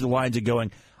this loss for the Lions and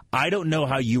going, I don't know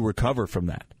how you recover from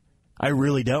that. I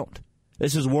really don't.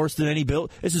 This is worse than any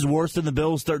Bill. This is worse than the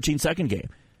Bills' 13-second game,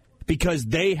 because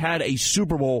they had a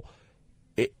Super Bowl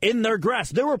in their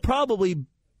grasp. There were probably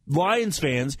Lions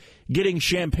fans getting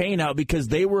champagne out because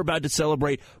they were about to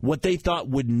celebrate what they thought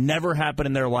would never happen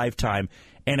in their lifetime,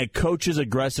 and a coach's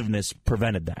aggressiveness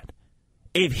prevented that.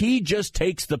 If he just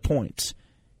takes the points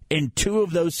in two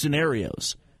of those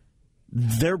scenarios,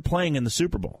 they're playing in the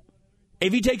Super Bowl.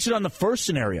 If he takes it on the first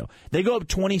scenario, they go up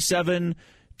 27-10.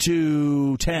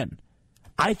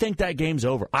 I think that game's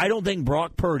over. I don't think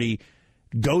Brock Purdy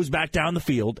goes back down the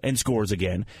field and scores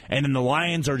again, and then the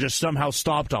Lions are just somehow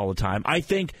stopped all the time. I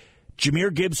think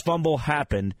Jahmyr Gibbs' fumble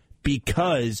happened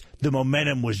because the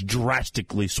momentum was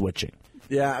drastically switching.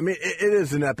 Yeah, I mean, it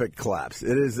is an epic collapse.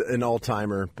 It is an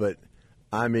all-timer, but,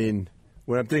 I mean,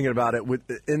 when I'm thinking about it,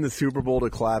 in the Super Bowl to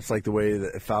collapse like the way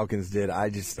the Falcons did, I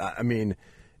mean,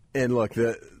 and look,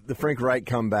 the Frank Reich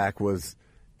comeback was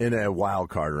in a wild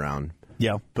card round.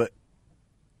 Yeah. But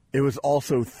it was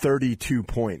also 32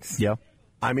 points. Yeah.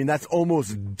 I mean, that's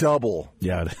almost double.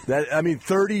 Yeah.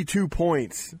 32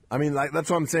 points. I mean, like, that's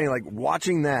what I'm saying. Like,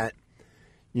 watching that,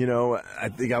 you know, I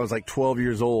think I was like 12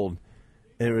 years old,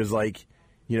 and it was like,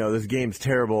 you know, this game's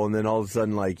terrible, and then all of a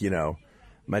sudden, like, you know,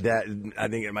 my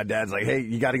dad's like, hey,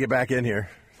 you got to get back in here.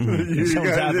 Something's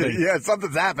happening. Yeah,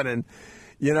 something's happening.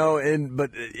 You know,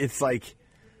 but it's like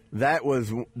that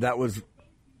was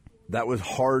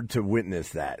hard to witness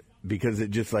that, because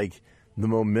it just like the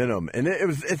momentum, and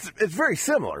it's very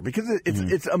similar because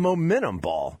it's a momentum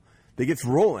ball that gets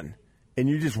rolling, and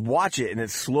you just watch it, and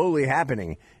it's slowly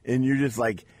happening, and you're just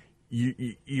like,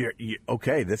 you're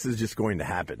okay, this is just going to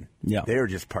happen. Yeah, they're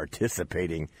just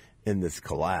participating in this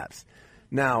collapse.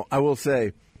 Now, I will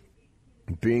say,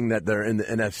 being that they're in the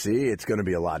NFC, it's going to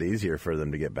be a lot easier for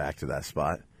them to get back to that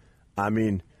spot. I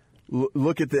mean,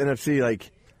 look at the NFC. Like,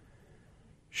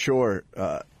 sure,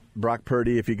 Brock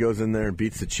Purdy, if he goes in there and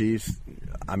beats the Chiefs,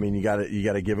 I mean, you got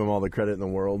to give him all the credit in the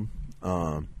world.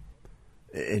 And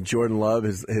Jordan Love,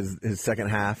 his second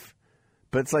half,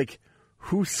 but it's like,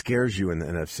 who scares you in the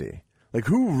NFC? Like,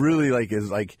 who really like is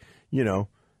like, you know,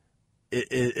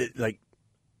 like,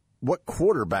 what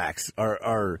quarterbacks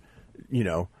are you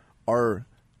know, are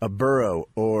a Burrow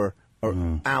or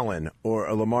Allen or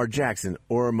a Lamar Jackson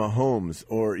or a Mahomes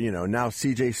or, you know, now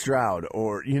C.J. Stroud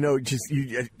or, you know,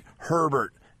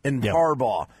 Herbert and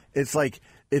Harbaugh. It's like,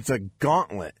 it's a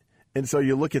gauntlet. And so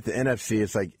you look at the NFC,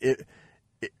 it's like, it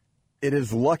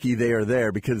is lucky they are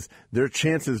there, because their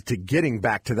chances to getting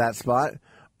back to that spot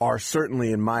are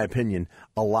certainly, in my opinion,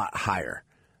 a lot higher.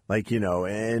 Like, you know,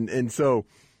 and so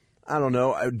I don't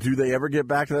know. Do they ever get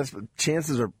back to that?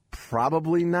 Chances are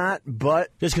probably not, but...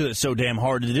 Just because it's so damn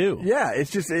hard to do. Yeah,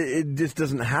 it's just it just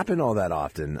doesn't happen all that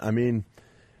often. I mean,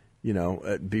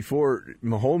 before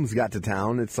Mahomes got to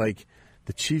town, it's like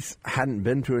the Chiefs hadn't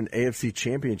been to an AFC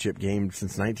championship game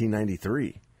since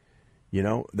 1993.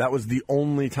 That was the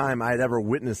only time I'd ever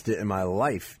witnessed it in my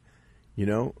life.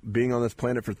 Being on this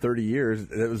planet for 30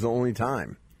 years, it was the only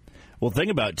time. Well, think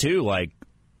about, too,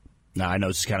 now I know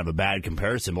this is kind of a bad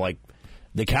comparison, but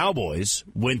the Cowboys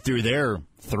went through their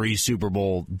 3 Super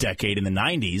Bowl decade in the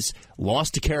 90s,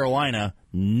 lost to Carolina,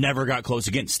 never got close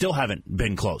again, still haven't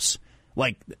been close.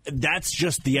 That's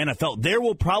just the NFL. There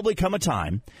will probably come a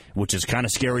time, which is kind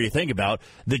of scary to think about,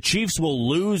 the Chiefs will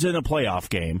lose in a playoff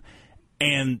game,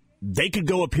 and they could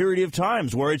go a period of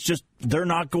times where it's just they're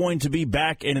not going to be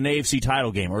back in an AFC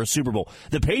title game or a Super Bowl.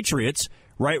 The Patriots,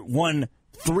 won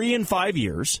 3 in 5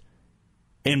 years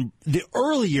in the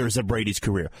early years of Brady's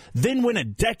career, then went a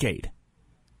decade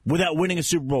without winning a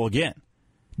Super Bowl again.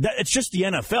 It's just the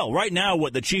NFL. Right now,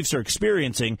 what the Chiefs are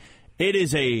experiencing, it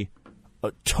is a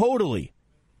totally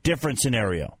different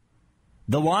scenario.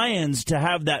 The Lions, to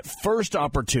have that first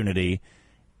opportunity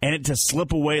and it to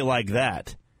slip away like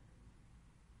that.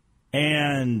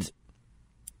 And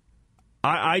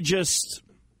I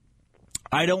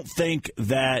don't think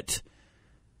that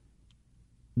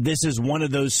this is one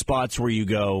of those spots where you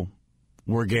go,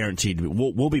 we're guaranteed to be.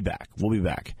 We'll be back. We'll be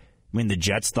back. I mean, the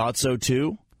Jets thought so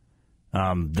too.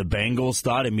 The Bengals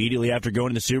thought immediately after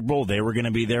going to the Super Bowl they were going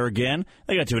to be there again.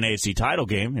 They got to an AFC title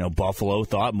game. Buffalo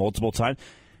thought multiple times.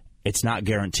 It's not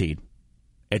guaranteed.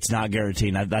 It's not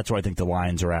guaranteed. That's where I think the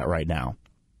Lions are at right now.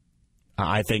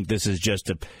 I think this is just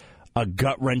a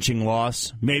gut-wrenching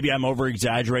loss. Maybe I'm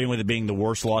over-exaggerating with it being the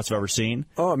worst loss I've ever seen.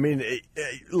 Oh, I mean,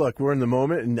 look, we're in the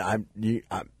moment, and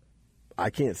I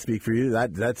can't speak for you.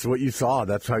 That's what you saw.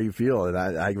 That's how you feel, and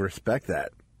I respect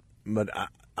that. But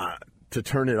to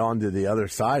turn it on to the other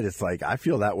side, it's like I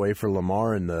feel that way for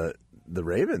Lamar and the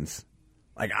Ravens.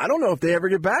 I don't know if they ever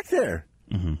get back there.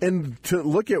 Mm-hmm. And to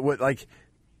look at what,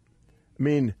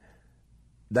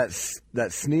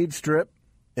 that Snead strip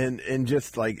and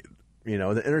just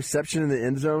the interception in the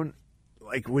end zone,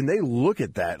 when they look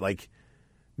at that,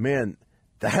 man,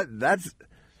 that's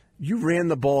you ran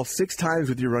the ball 6 times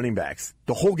with your running backs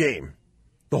the whole game.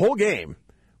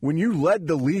 When you led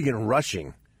the league in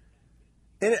rushing.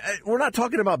 And we're not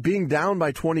talking about being down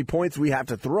by 20 points we have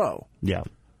to throw. Yeah.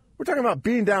 We're talking about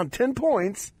being down 10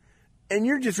 points and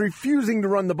you're just refusing to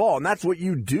run the ball, and that's what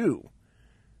you do.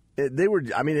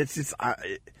 It's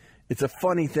a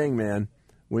funny thing, man.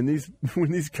 When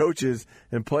these coaches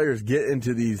and players get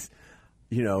into these,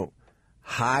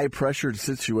 high pressured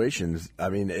situations,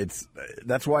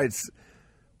 that's why it's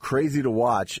crazy to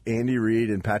watch Andy Reid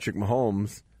and Patrick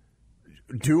Mahomes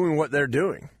doing what they're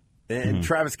doing, and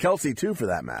Travis Kelce too, for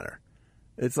that matter.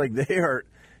 It's like they are.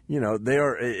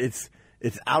 It's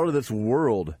out of this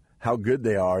world how good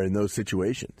they are in those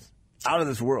situations. Out of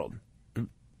this world.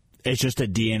 It's just a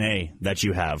DNA that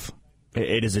you have.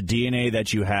 It is a DNA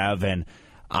that you have, and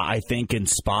I think in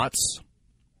spots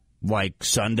like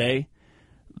Sunday,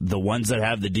 the ones that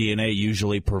have the DNA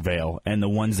usually prevail, and the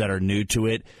ones that are new to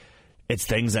it, it's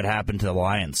things that happen to the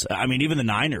Lions. I mean, even the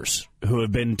Niners, who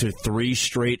have been to 3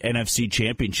 straight NFC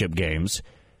championship games,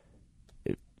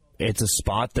 it's a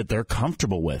spot that they're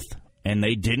comfortable with, and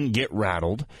they didn't get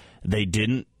rattled. They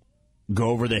didn't go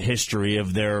over the history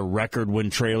of their record when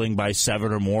trailing by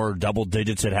 7 or more, double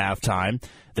digits at halftime.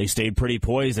 They stayed pretty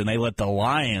poised, and they let the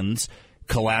Lions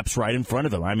collapse right in front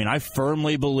of them. I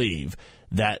firmly believe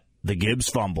that the Gibbs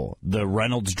fumble, the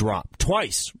Reynolds drop,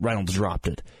 twice Reynolds dropped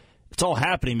it. It's all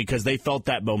happening because they felt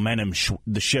that momentum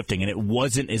shifting, and it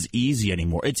wasn't as easy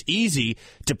anymore. It's easy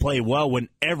to play well when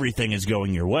everything is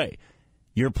going your way.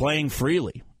 You're playing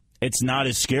freely. It's not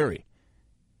as scary.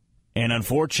 And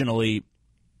unfortunately,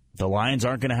 the Lions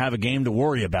aren't going to have a game to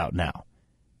worry about now.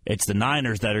 It's the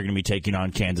Niners that are going to be taking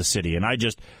on Kansas City. And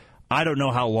I don't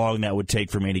know how long that would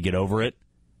take for me to get over it,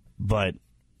 but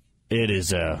it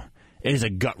is a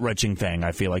gut-wrenching thing,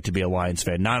 I feel like, to be a Lions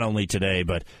fan, not only today,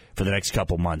 but for the next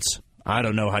couple months. I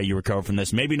don't know how you recover from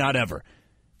this. Maybe not ever.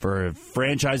 For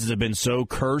franchises that have been so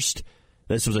cursed,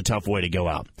 this was a tough way to go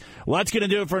out. Well, that's going to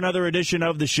do it for another edition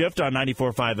of The Shift on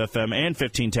 94.5 FM and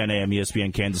 1510 AM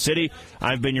ESPN Kansas City.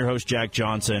 I've been your host, Jack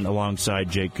Johnson, alongside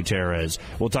Jake Gutierrez.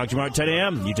 We'll talk tomorrow at 10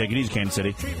 a.m. You take it easy, Kansas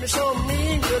City. Treat me so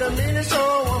mean, you're the meanest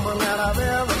old woman that I've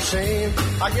ever seen.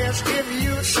 I guess if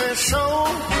you say so,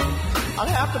 I'll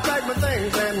have to pack my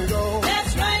things and go.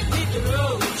 That's right, hit the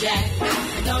road,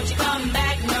 Jack. Don't you come back.